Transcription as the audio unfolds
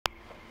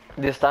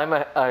This time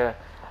I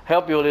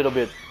help you a little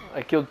bit.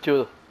 I killed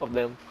 2 of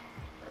them.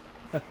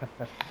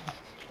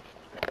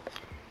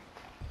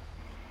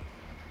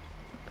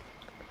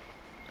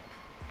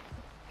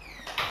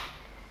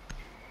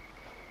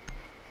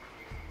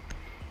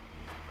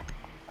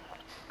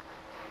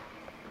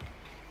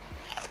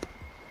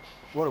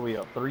 What are we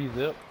up?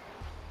 3-zip?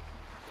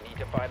 Need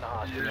to find the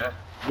hostage. Yeah.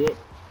 Yep.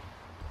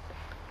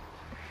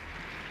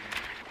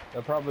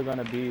 They're probably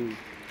gonna be in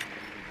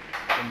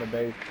the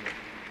basement.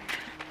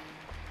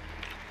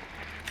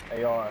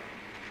 They are.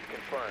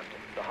 Confirmed.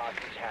 The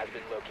hostage has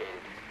been located.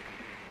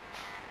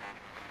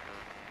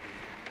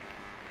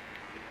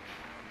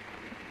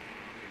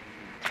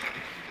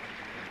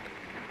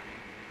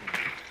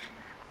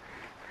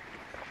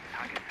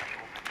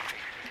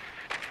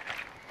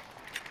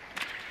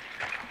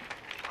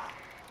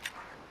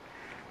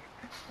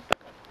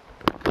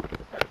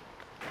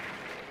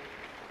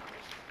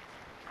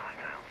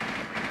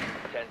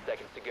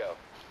 Seconds to go.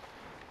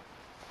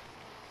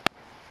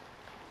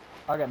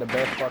 I got the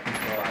best fucking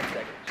 5 shot.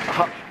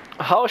 seconds.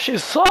 How she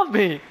saw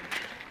me?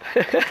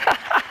 Hey,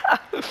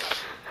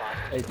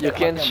 You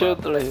can't shoot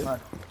really.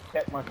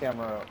 Check my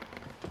camera up.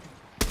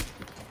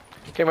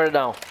 Camera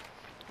down.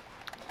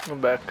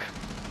 I'm back.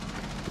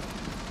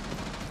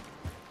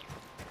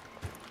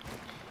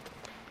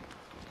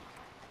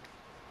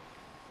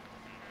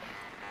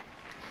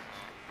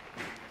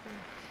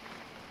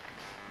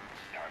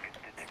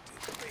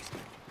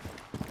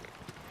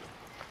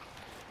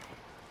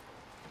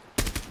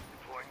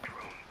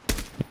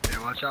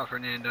 Watch out,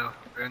 Fernando.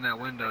 They're in that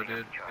window,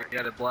 dude. We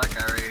got a black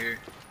guy right here.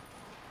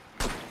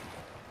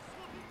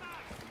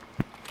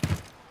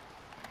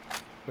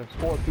 There's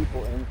 4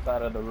 people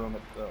inside of the room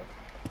itself.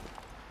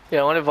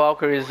 Yeah, only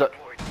Valkyrie is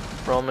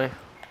from me.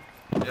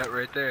 Yeah,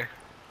 right there.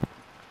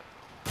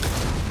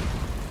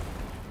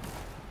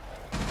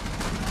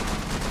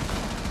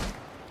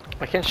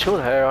 I can't shoot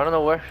her, I don't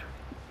know where.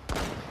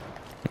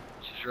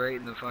 She's right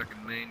in the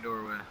fucking main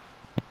doorway.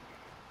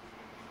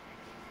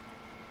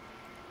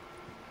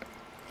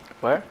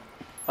 Where?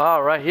 Oh,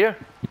 right here?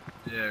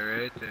 Yeah,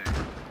 right there.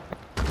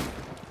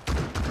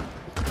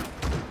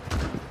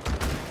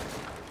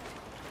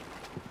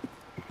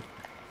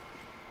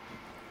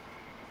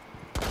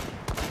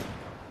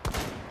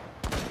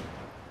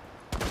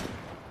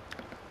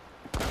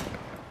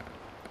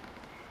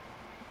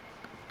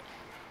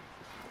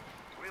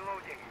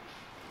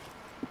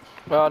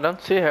 Well, I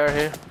don't see her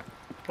here.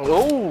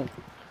 Oh!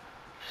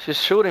 She's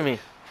shooting me.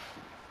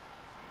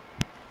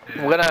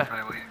 Yeah,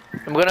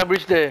 I'm gonna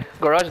breach the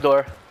garage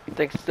door. I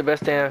think it's the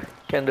best thing I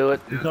can do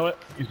it.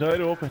 It's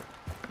already open.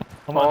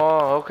 Come on.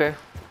 Oh, okay.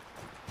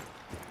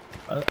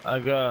 I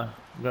got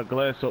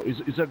glass, so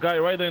it's a guy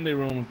right there in the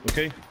room,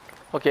 okay?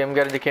 Okay, I'm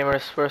getting the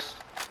cameras first.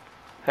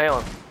 Hang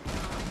on.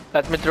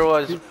 Let me throw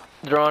a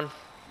drone.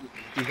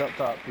 She's up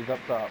top, she's up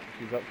top,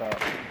 she's up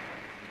top.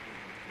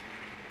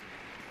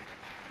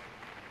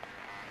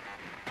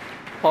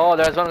 Oh,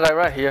 there's one guy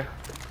right here.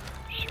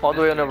 All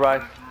the way on the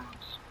right.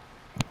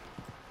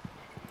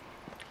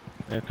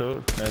 And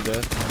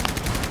that.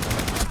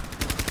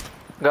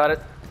 Got it.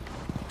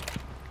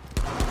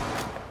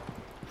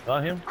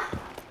 Got him?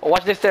 Oh,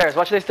 watch the stairs,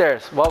 watch the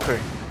stairs. Valkyrie.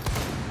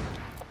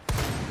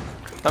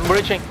 I'm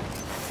breaching.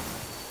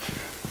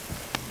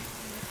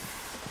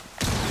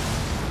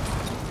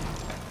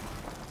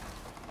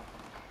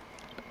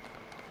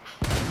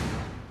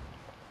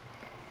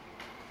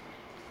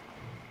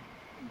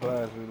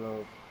 Glass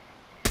reload.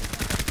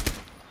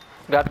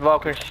 Got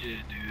Valkyrie. Good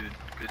shit, dude.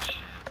 Good shit.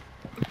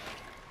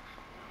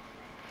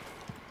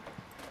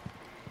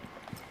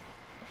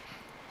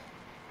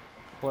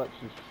 Clutch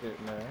is shit,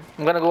 man.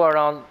 I'm gonna go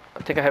around.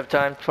 I think I have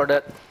time for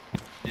that.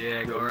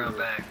 Yeah, go around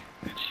back.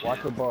 Good shit.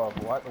 Watch above,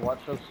 watch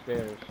those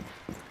stairs.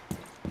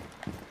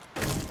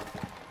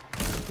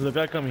 There's a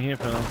guy coming here,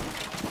 Fernando.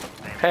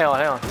 Hang on,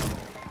 hang on.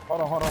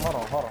 Hold on.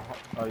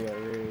 Oh yeah,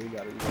 you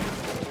got it.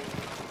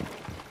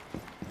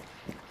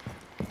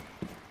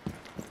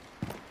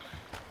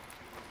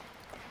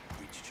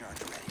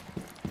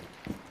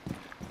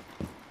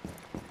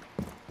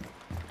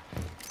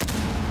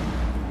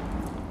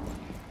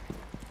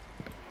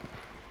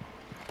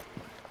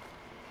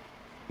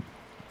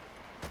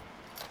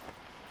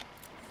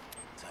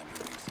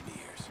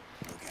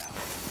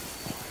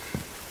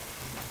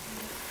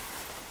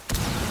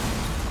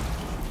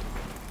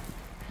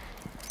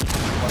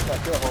 Watch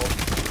that kill hole.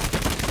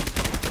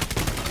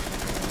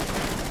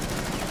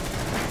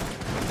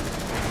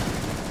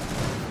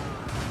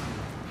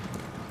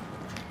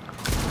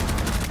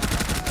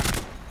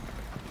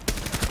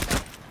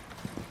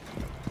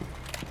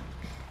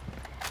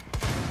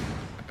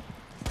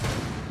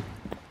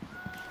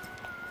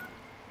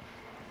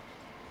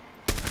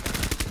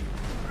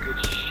 Good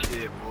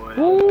shit, boy.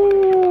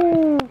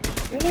 Ooh.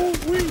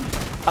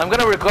 I'm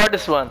gonna record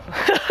this one.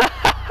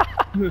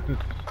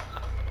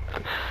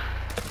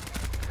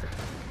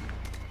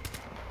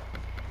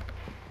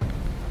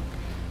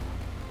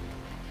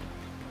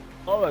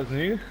 Flawless,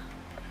 nigga.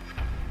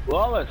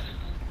 Flawless.